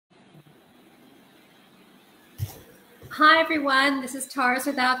Hi, everyone. This is Tara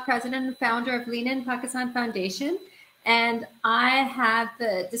Sardath, President and founder of Lean In Pakistan Foundation. And I have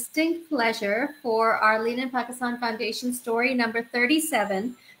the distinct pleasure for our Lean In Pakistan Foundation story number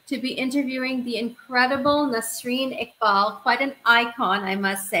 37 to be interviewing the incredible Nasreen Iqbal, quite an icon, I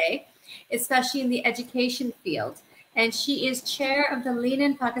must say, especially in the education field. And she is chair of the Lean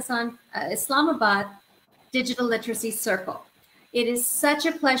In Pakistan Islamabad Digital Literacy Circle. It is such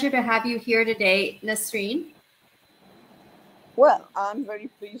a pleasure to have you here today, Nasreen. Well, I'm very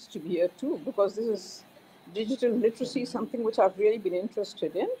pleased to be here too, because this is digital literacy, something which I've really been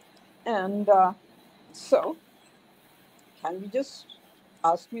interested in. And so, can you just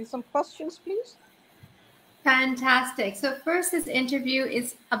ask me some questions, please? Fantastic. So first, this interview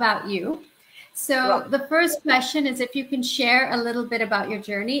is about you. So Right. the first question is if you can share a little bit about your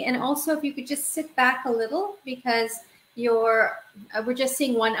journey, and also if you could just sit back a little because we're just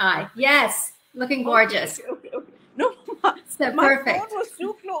seeing one eye. Yes, looking gorgeous. Okay. No, So my perfect. phone was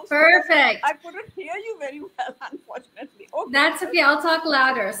too close. Perfect. I couldn't hear you very well, unfortunately. Okay. That's okay. I'll talk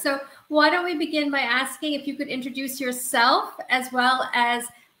louder. So why don't we begin by asking if you could introduce yourself as well as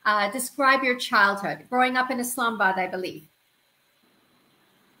describe your childhood, growing up in Islamabad, I believe.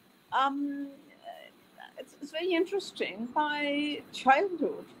 It's very interesting. My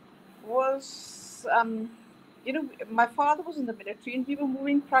childhood was, my father was in the military, and we were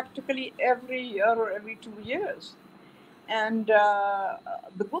moving practically every year or every 2 years. And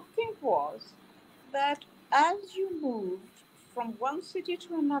the good thing was that as you moved from one city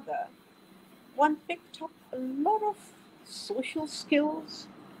to another, one picked up a lot of social skills,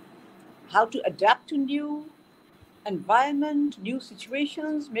 how to adapt to new environment, new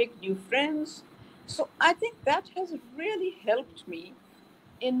situations, make new friends. So I think that has really helped me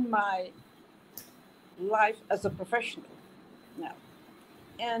in my life as a professional now.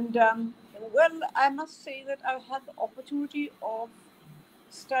 And well, I must say that I've had the opportunity of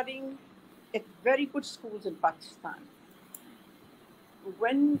studying at very good schools in Pakistan.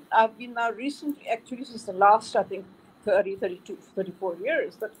 When I've been now recently, actually since the last, I think, 30, 32, 34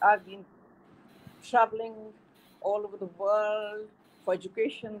 years, that I've been traveling all over the world for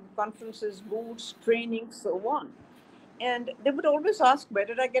education, conferences, booths, training, so on. And they would always ask, where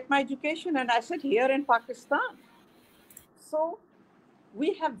did I get my education? And I said, here in Pakistan. So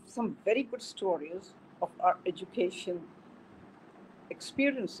we have some very good stories of our education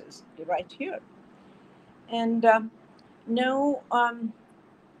experiences right here. And now,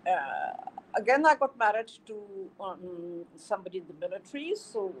 again, I got married to somebody in the military.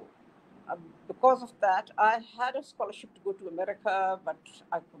 So because of that, I had a scholarship to go to America, but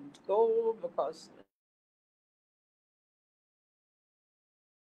I couldn't go because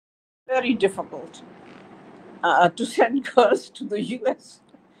very difficult to send girls to the US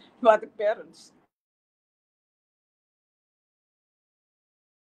by the parents.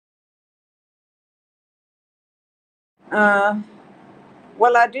 Well,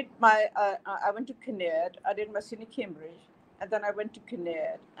 I went to Kinnaird, I did my senior Cambridge, and then I went to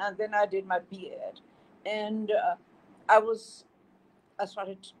Kinnaird, and then I did my B.Ed. And I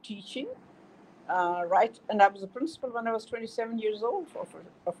started teaching, right? And I was a principal when I was 27 years old for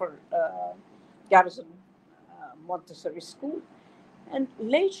Garrison Montessori School. And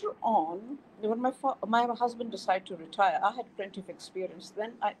later on, when my husband decided to retire, I had plenty of experience.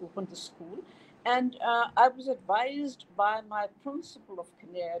 Then I opened the school, and I was advised by my principal of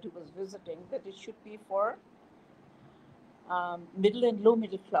Kinnaird, who was visiting, that it should be for middle and low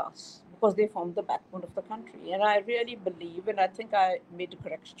middle class because they form the backbone of the country. And I really believe, and I think I made the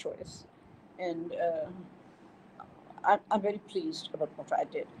correct choice. And I'm very pleased about what I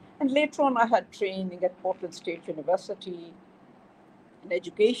did. And later on, I had training at Portland State University in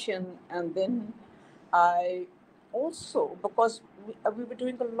education, and then I also, because we were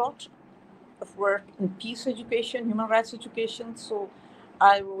doing a lot of work in peace education, human rights education, so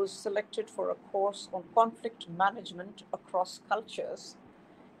I was selected for a course on conflict management across cultures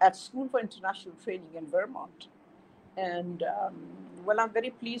at School for International Training in Vermont. And well, I'm very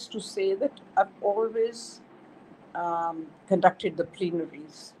pleased to say that I've always conducted the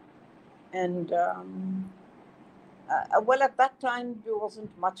plenaries. And well, at that time, there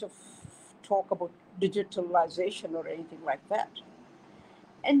wasn't much of talk about digitalization or anything like that.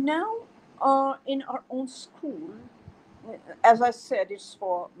 And now, in our own school, as I said, it's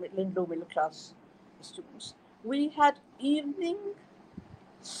for low middle class students. We had evening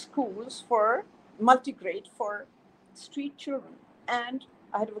schools for multi-grade for street children, and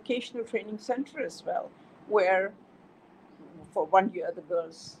I had a vocational training center as well, where for 1 year the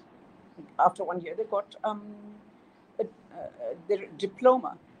girls, after 1 year, they got their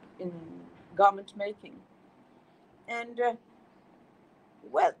diploma in garment making. And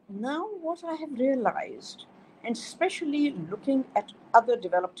well, now what I have realized, and especially looking at other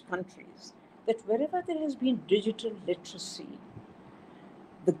developed countries, that wherever there has been digital literacy,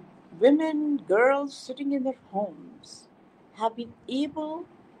 the women, girls sitting in their homes have been able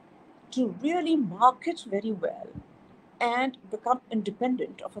to really market very well and become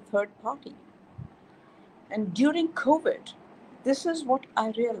independent of a third party. And during COVID, this is what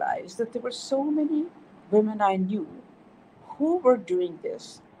I realized, that there were so many women I knew who were doing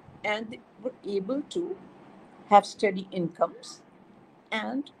this and they were able to have steady incomes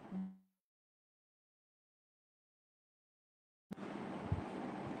and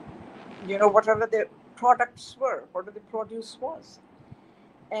whatever their products were, whatever the produce was.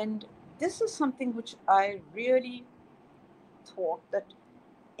 And this is something which I really thought that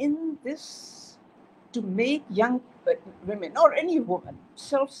in this, to make young women or any woman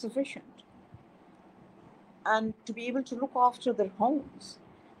self-sufficient and to be able to look after their homes,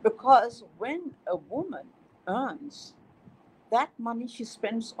 because when a woman earns, that money she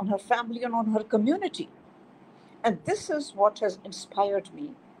spends on her family and on her community. And this is what has inspired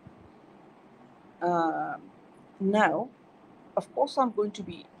me. Now, of course, I'm going to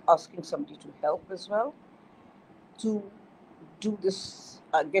be asking somebody to help as well to do this,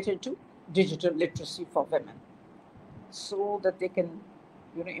 get into digital literacy for women, so that they can,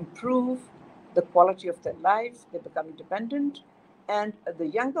 improve the quality of their life. They become independent, and the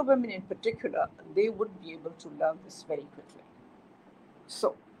younger women in particular, they would be able to learn this very quickly.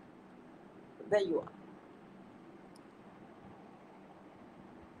 So, there you are.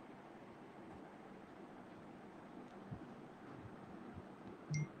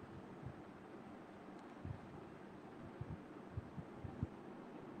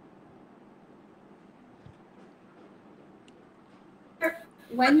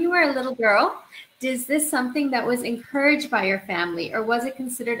 When you were a little girl, is this something that was encouraged by your family, or was it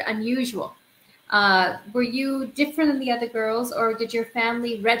considered unusual? Were you different than the other girls, or did your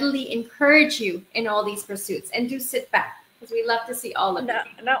family readily encourage you in all these pursuits? And do sit back, because we love to see all of Now,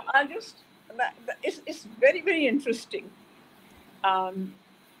 you. now I'll just, it's very, very interesting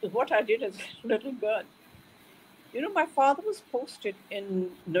what I did as a little girl. My father was posted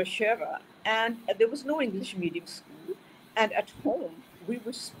in Nashera, and there was no English medium school. And at home, we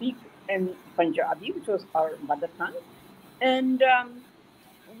would speak in Punjabi, which was our mother tongue. And,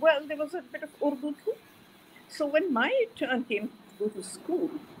 well, there was a bit of Urdu too. So when my turn came to go to school,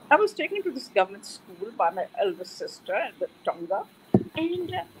 I was taken to this government school by my elder sister at the Tonga.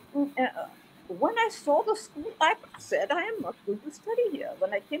 And when I saw the school, I said, I am not going to study here.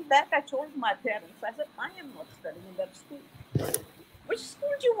 When I came back, I told my parents, I said, I am not studying in that school. Which school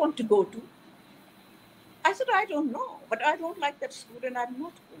do you want to go to? I said, I don't know, but I don't like that school and I'm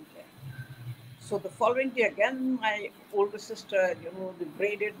not going there. So the following day, again, my older sister, they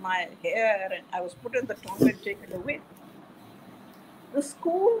braided my hair and I was put in the tongue and taken away. The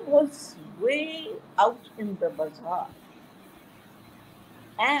school was way out in the bazaar.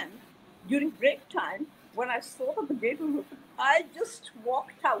 And during break time, when I saw that the gate was open, I just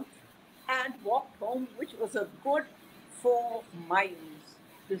walked out and walked home, which was a good 4 miles.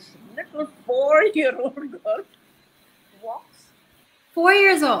 This little 4-year-old girl walks. 4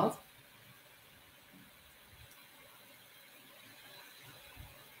 years old.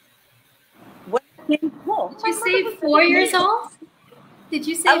 When I came home, Did you say 4 years old? Did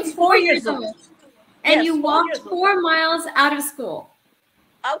you say I was 4 years old? And Yes, you 4 walked years old. 4 miles out of school?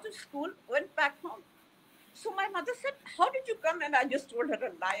 Out of school, went back home. So my mother said, how did you come? And I just told her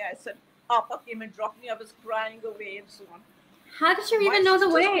a lie. I said, Papa came and dropped me. I was crying away and so on. How did you even know the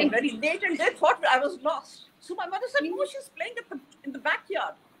My sisters way? came very late and they thought I was lost. So my mother said, no, she's playing in the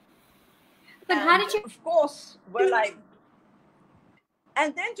backyard. But how did you? Of course,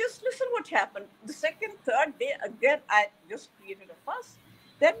 and then just listen what happened. The second, third day, again, I just created a fuss.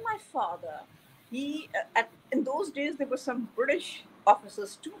 Then my father, in those days, there were some British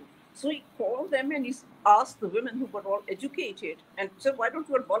officers too. So he called them and he asked the women who were all educated and said, why don't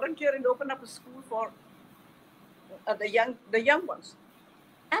you all volunteer and open up a school for the young ones?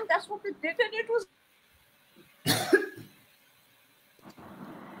 And that's what they did, and it was.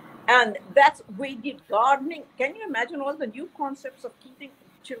 And that's, we did gardening. Can you imagine all the new concepts of keeping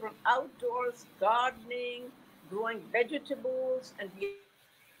children outdoors, gardening, growing vegetables, and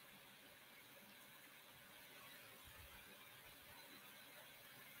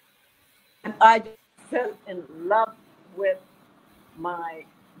I just fell in love with my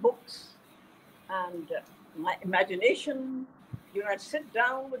books and my imagination. I'd sit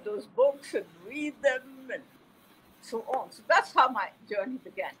down with those books and read them and so on. So that's how my journey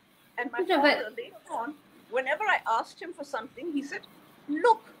began. And my father later on whenever I asked him for something, he said,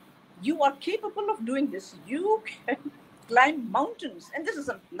 look, you are capable of doing this. You can climb mountains, and this is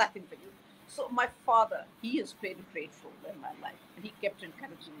nothing for you. So my father, he has played a great role in my life, and he kept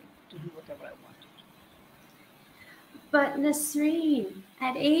encouraging me to do whatever I wanted. But Nasreen,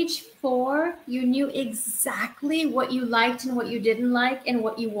 at age 4, you knew exactly what you liked and what you didn't like and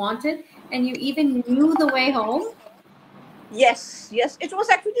what you wanted, and you even knew the way home? Yes, yes. It was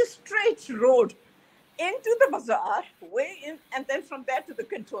actually a straight road into the bazaar, way in, and then from there to the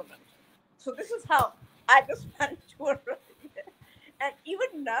cantonment. So this is how I just managed to arrive. And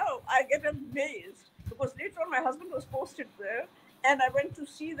even now, I get amazed because later on my husband was posted there, and I went to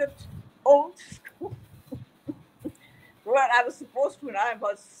see that old school where I was supposed to, and I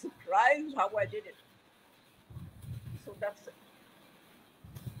was surprised how I did it. So that's it.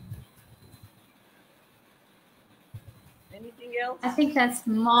 Anything else? I think that's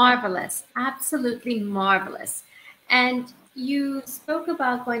marvelous, absolutely marvelous. And you spoke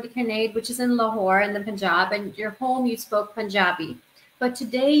about going to Karnade, which is in Lahore in the Punjab, and your home you spoke Punjabi. But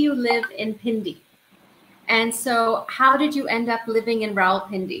today you live in Pindi. And so how did you end up living in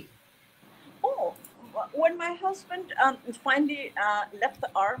Rawalpindi? Oh, when my husband finally left the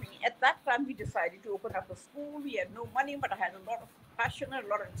army, at that time we decided to open up a school. We had no money, but I had a lot of passion and a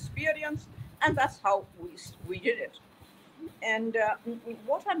lot of experience, and that's how we did it. And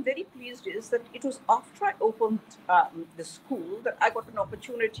what I'm very pleased is that it was after I opened the school that I got an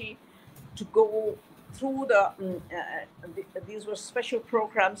opportunity to go through these were special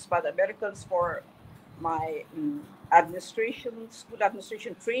programs by the Americans for my school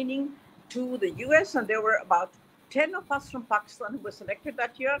administration training to the US, and there were about 10 of us from Pakistan who were selected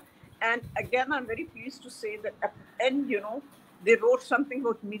that year. And again, I'm very pleased to say that at the end, they wrote something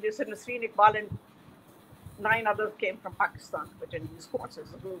about me. They said Nasreen, Iqbal, and 9 others came from Pakistan to attend these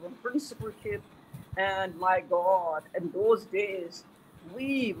courses. It was a principalship, and my God, in those days,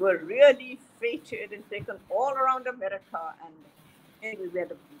 we were really fated and taken all around America, and we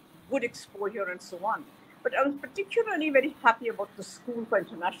had a good exposure and so on. But I was particularly very happy about the School for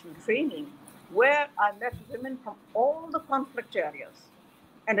International Training, where I met women from all the conflict areas.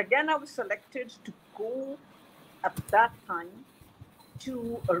 And again, I was selected to go at that time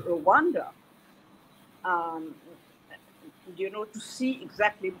to Rwanda, to see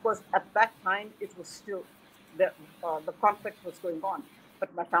exactly, because at that time it was still, the conflict was going on.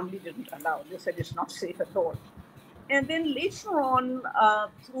 But my family didn't allow. They said it's not safe at all. And then later on,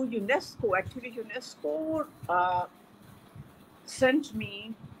 through UNESCO, actually UNESCO sent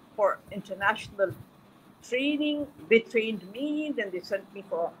me for international training. They trained me, then they sent me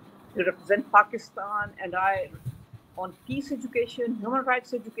to represent Pakistan, and I on peace education, human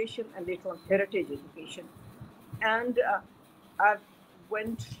rights education, and later on heritage education. And I've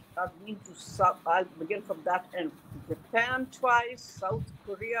been to South, I'll begin from that, and Japan twice, South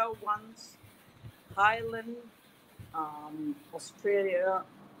Korea once, Thailand, Australia,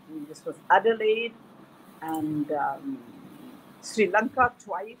 this was Adelaide, and Sri Lanka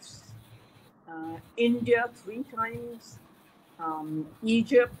twice, India 3 times,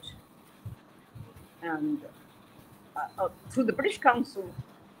 Egypt, and through the British Council,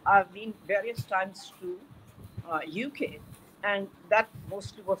 I've been various times to UK, and that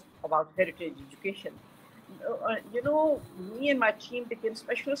mostly was about heritage education. Me and my team became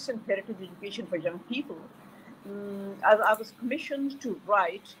specialists in heritage education for young people. I was commissioned to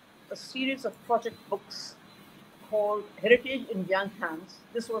write a series of project books called Heritage in Young Hands.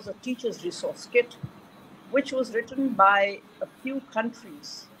 This was a teacher's resource kit, which was written by a few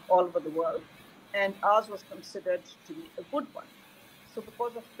countries all over the world, and ours was considered to be a good one. So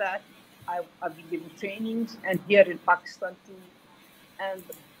because of that, I've been giving trainings, and here in Pakistan too. And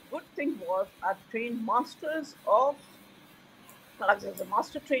the good thing was I've trained masters of, as a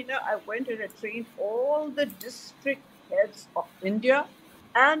master trainer, I went and I trained all the district heads of India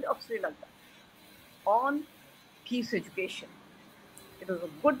and of Sri Lanka on peace education. It was a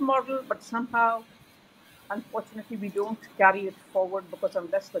good model, but somehow, unfortunately, we don't carry it forward because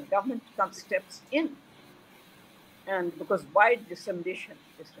unless the government steps in, and because wide dissemination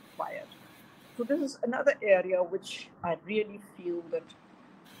is required. So this is another area which I really feel that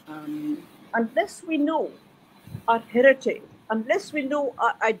unless we know our heritage, unless we know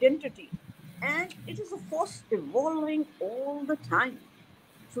our identity, and it is a force evolving all the time.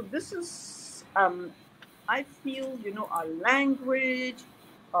 So this is, I feel, our language,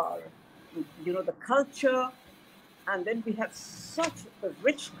 our, the culture, and then we have such a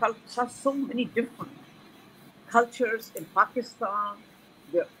rich culture, so many different cultures in Pakistan.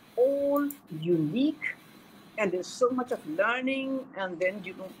 They're all unique, and there's so much of learning, and then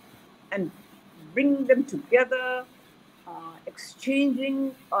and bringing them together,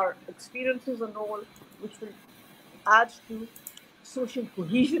 exchanging our experiences and all, which will add to social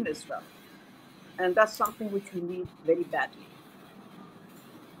cohesion as well. And that's something which we need very badly.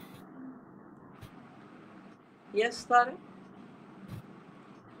 Yes, Tara?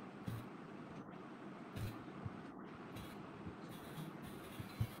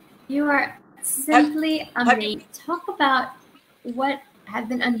 You are simply amazing. Talk about what have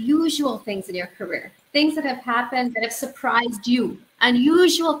been unusual things in your career, things that have happened that have surprised you,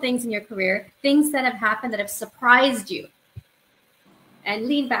 unusual things in your career, things that have happened that have surprised you. And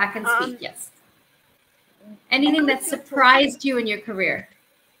lean back and speak, yes. Anything that surprised you in your career?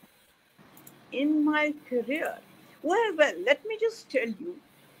 In my career? Well, let me just tell you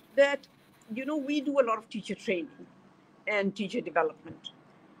that, we do a lot of teacher training and teacher development.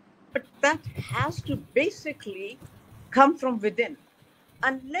 But that has to basically come from within.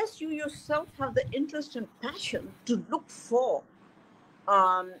 Unless you yourself have the interest and passion to look for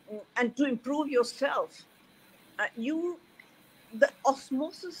and to improve yourself, the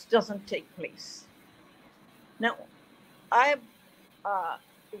osmosis doesn't take place. Now,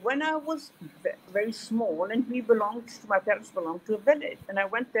 when I was very small, and my parents belonged to a village, and I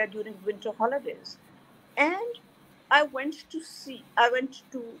went there during winter holidays, and I went to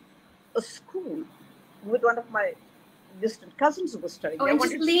a school with one of my distant cousins who was studying. Oh, and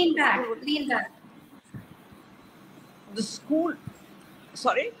just lean back. The school,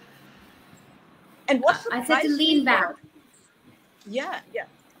 sorry? And what's the I said to lean back. Yeah.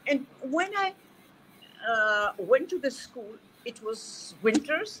 And when I went to the school, it was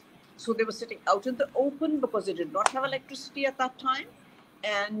winters, so they were sitting out in the open because they did not have electricity at that time,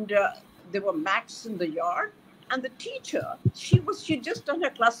 and there were mats in the yard. And the teacher, she'd just done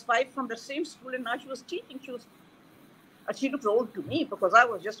her class 5 from the same school, and now she was teaching. She looked old to me because I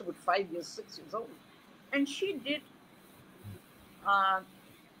was just about 6 years old, and she did a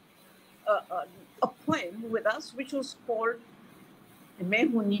poem with us, which was called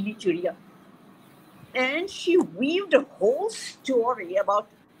 "Main Hu Neeli Chidiya." And she weaved a whole story about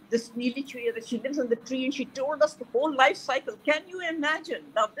this Neeli Chidiya, that she lives in the tree, and she told us the whole life cycle. Can you imagine?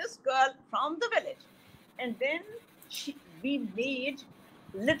 Now, this girl from the village, and then we made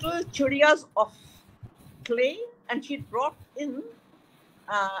little chudiyas of clay, and she brought in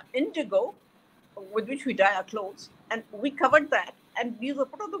indigo, with which we dye our clothes, and we covered that, and these were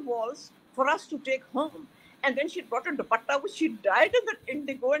put on the walls for us to take home. And then she brought a dupatta, which she dyed in that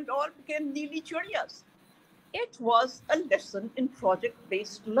indigo, and all became Neeli Chudiyas. It was a lesson in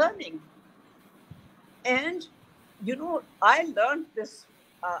project-based learning. And, I learned this,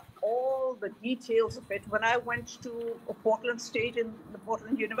 all the details of it when I went to Portland State in the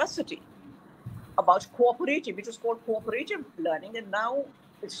Portland University about cooperative, which was called cooperative learning, and now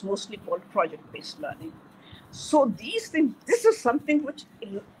it's mostly called project-based learning. So these things, this is something which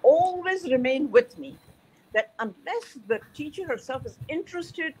will always remain with me, that unless the teacher herself is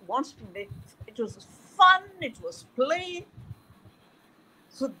interested, wants to make, it was fun, it was play.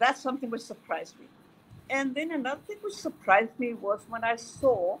 So that's something which surprised me. And then another thing which surprised me was when I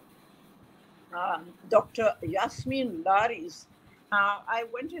saw Dr. Yasmin Lari's, I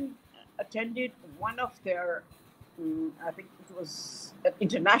went and attended one of their, I think it was an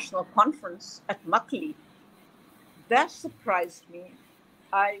international conference at Makli. That surprised me.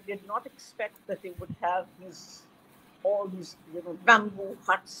 I did not expect that they would have all these bamboo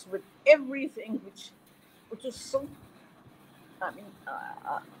huts with everything, which is so,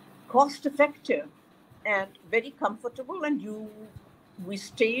 cost effective and very comfortable. And we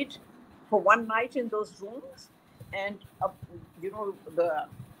stayed for one night in those rooms, and the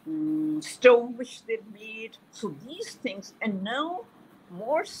stove which they made. So these things, and now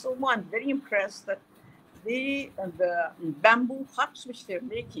more so, I'm very impressed that the bamboo huts which they're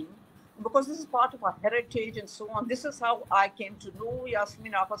making, because this is part of our heritage and so on. This is how I came to know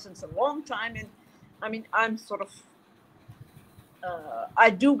Yasmin Afa since a long time, and I'm sort of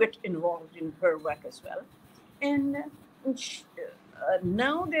I do get involved in her work as well. And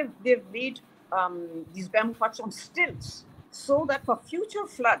now they've made these bamboo huts on stilts, so that for future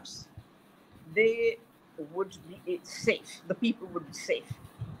floods they would be safe. The people would be safe.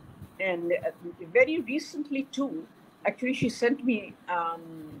 And very recently too, actually, she sent me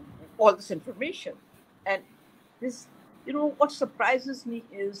all this information. And this, what surprises me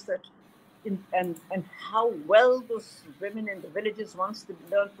is that, and how well those women in the villages, once they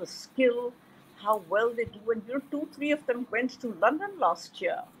learn the skill, how well they do. And 2-3 of them went to London last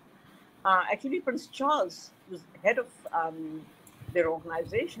year. Actually, Prince Charles was head of their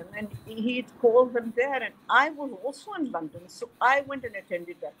organization, and he'd called them there. And I was also in London, so I went and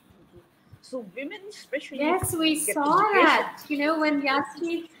attended that. So women especially Yes, we get saw education. that. You know, when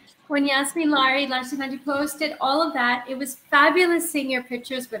Yasmin Lari, Lashananji posted all of that, it was fabulous seeing your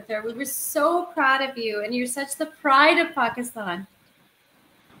pictures with her. We were so proud of you, and you're such the pride of Pakistan.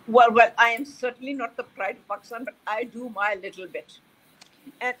 Well, I am certainly not the pride of Pakistan, but I do my little bit.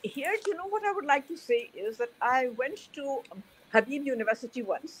 And here, you know, what I would like to say is that I went to Habib University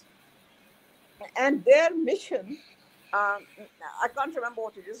once, and their mission, I can't remember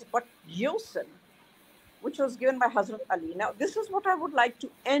what it is, but Yosin, which was given by Hazrat Ali. Now, this is what I would like to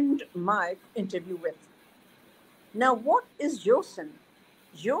end my interview with. Now, what is Yosin?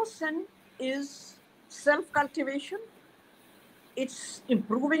 Yosin is self-cultivation, it's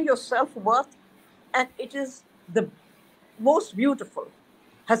improving your self-worth, and it is the most beautiful,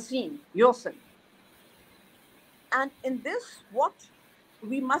 Haseen, Yosin. And in this, what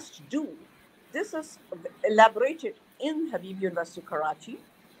we must do, this is elaborated in Habib University, Karachi.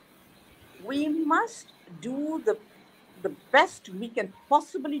 We must do the best we can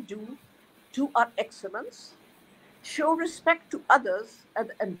possibly do to our excellence, show respect to others and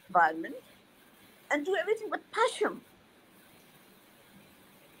the environment, and do everything with passion.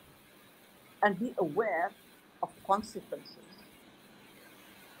 And be aware of consequences.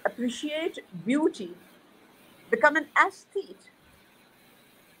 Appreciate beauty, become an aesthete,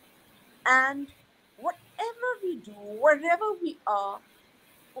 and whatever we do, wherever we are,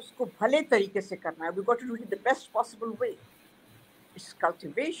 usko bhale tarike se karna hai. We've got to do it in the best possible way. It's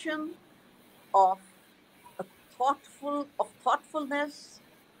cultivation of thoughtfulness,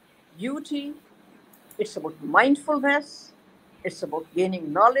 beauty. It's about mindfulness. It's about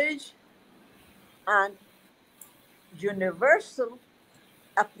gaining knowledge and universal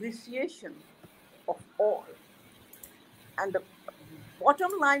appreciation of all. And the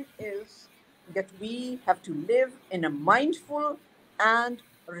bottom line is that we have to live in a mindful and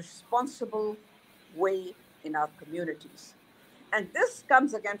responsible way in our communities. And this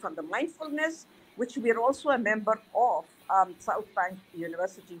comes again from the mindfulness, which we are also a member of South Bank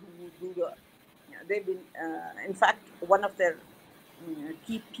University, they've been, in fact, one of their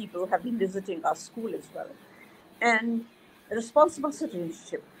key people have been visiting our school as well. And responsible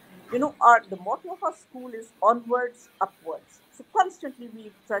citizenship. You know, the motto of our school is onwards, upwards. So constantly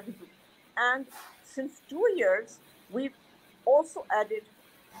we try to do. And since 2 years, we've also added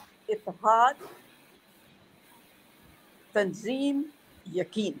Ittihad, Tanzeem,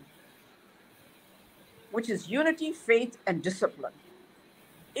 Yaqeen, which is unity, faith, and discipline.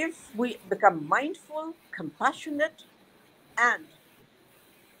 If we become mindful, compassionate, and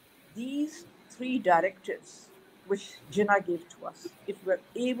these 3 directives which Jinnah gave to us, if we're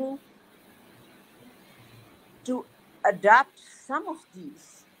able to adapt some of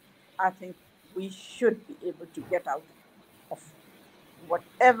these, I think we should be able to get out of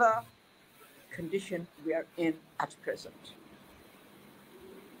whatever condition we are in at present.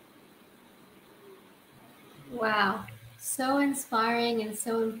 Wow, so inspiring and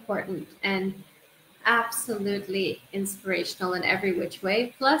so important, and absolutely inspirational in every which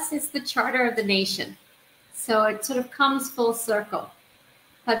way. Plus, it's the charter of the nation. So it sort of comes full circle.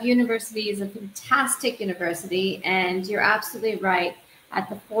 Hub University is a fantastic university, and you're absolutely right, at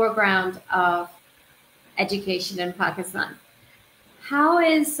the foreground of education in Pakistan. How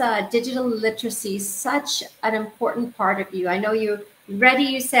is digital literacy such an important part of you? I know you're ready,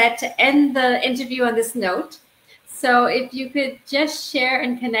 you said, to end the interview on this note. So if you could just share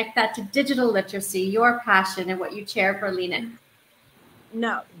and connect that to digital literacy, your passion and what you chair for Lean.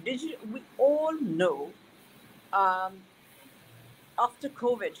 Now, we all know after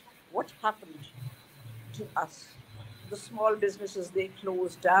COVID, what happened to us? The small businesses, they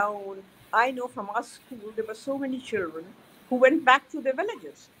closed down. I know from our school, there were so many children who went back to their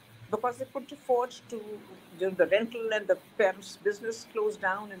villages because they couldn't afford to, the rental and the parents' business closed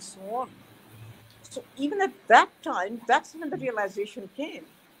down and so on. So even at that time, that's when the realization came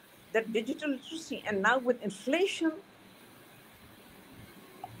that digital literacy, and now with inflation,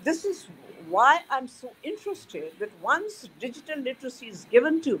 this is why I'm so interested that once digital literacy is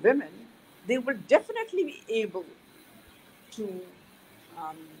given to women, they will definitely be able to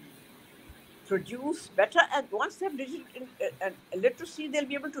produce better. And once they have digital literacy, they'll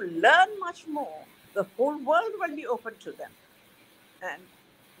be able to learn much more. The whole world will be open to them. And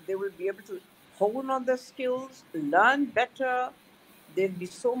they will be able to hone on their skills, learn better. There'll be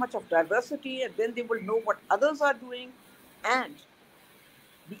so much of diversity, and then they will know what others are doing and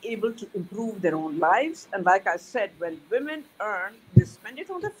be able to improve their own lives. And like I said, when women earn, they spend it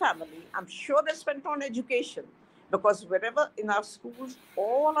on their family. I'm sure they spend it on education, because wherever in our schools,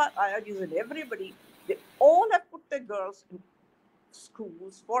 all our IITs and everybody, they all have put their girls in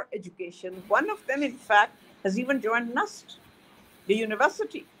schools for education. One of them, in fact, has even joined NUST, the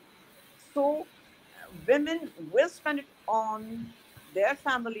university. So women will spend it on their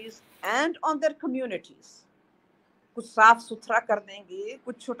families and on their communities. कुछ साफ सुथरा कर देंगे,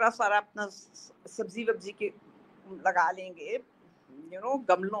 कुछ छोटा सारा अपना सब्जी वब्जी के लगा लेंगे,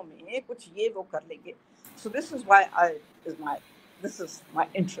 गमलों में कुछ ये वो कर लेंगे. So this is why this is my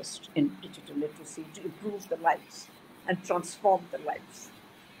interest in digital literacy, to improve the lives and transform the lives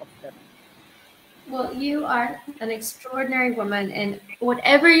of women. Well, you are an extraordinary woman, and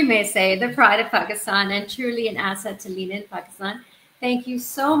whatever you may say, the pride of Pakistan, and truly an asset to Lean In Pakistan. Thank you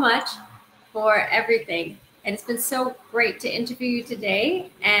so much for everything. And it's been so great to interview you today,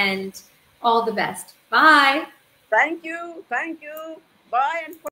 and all the best. Bye. Thank you. Bye. And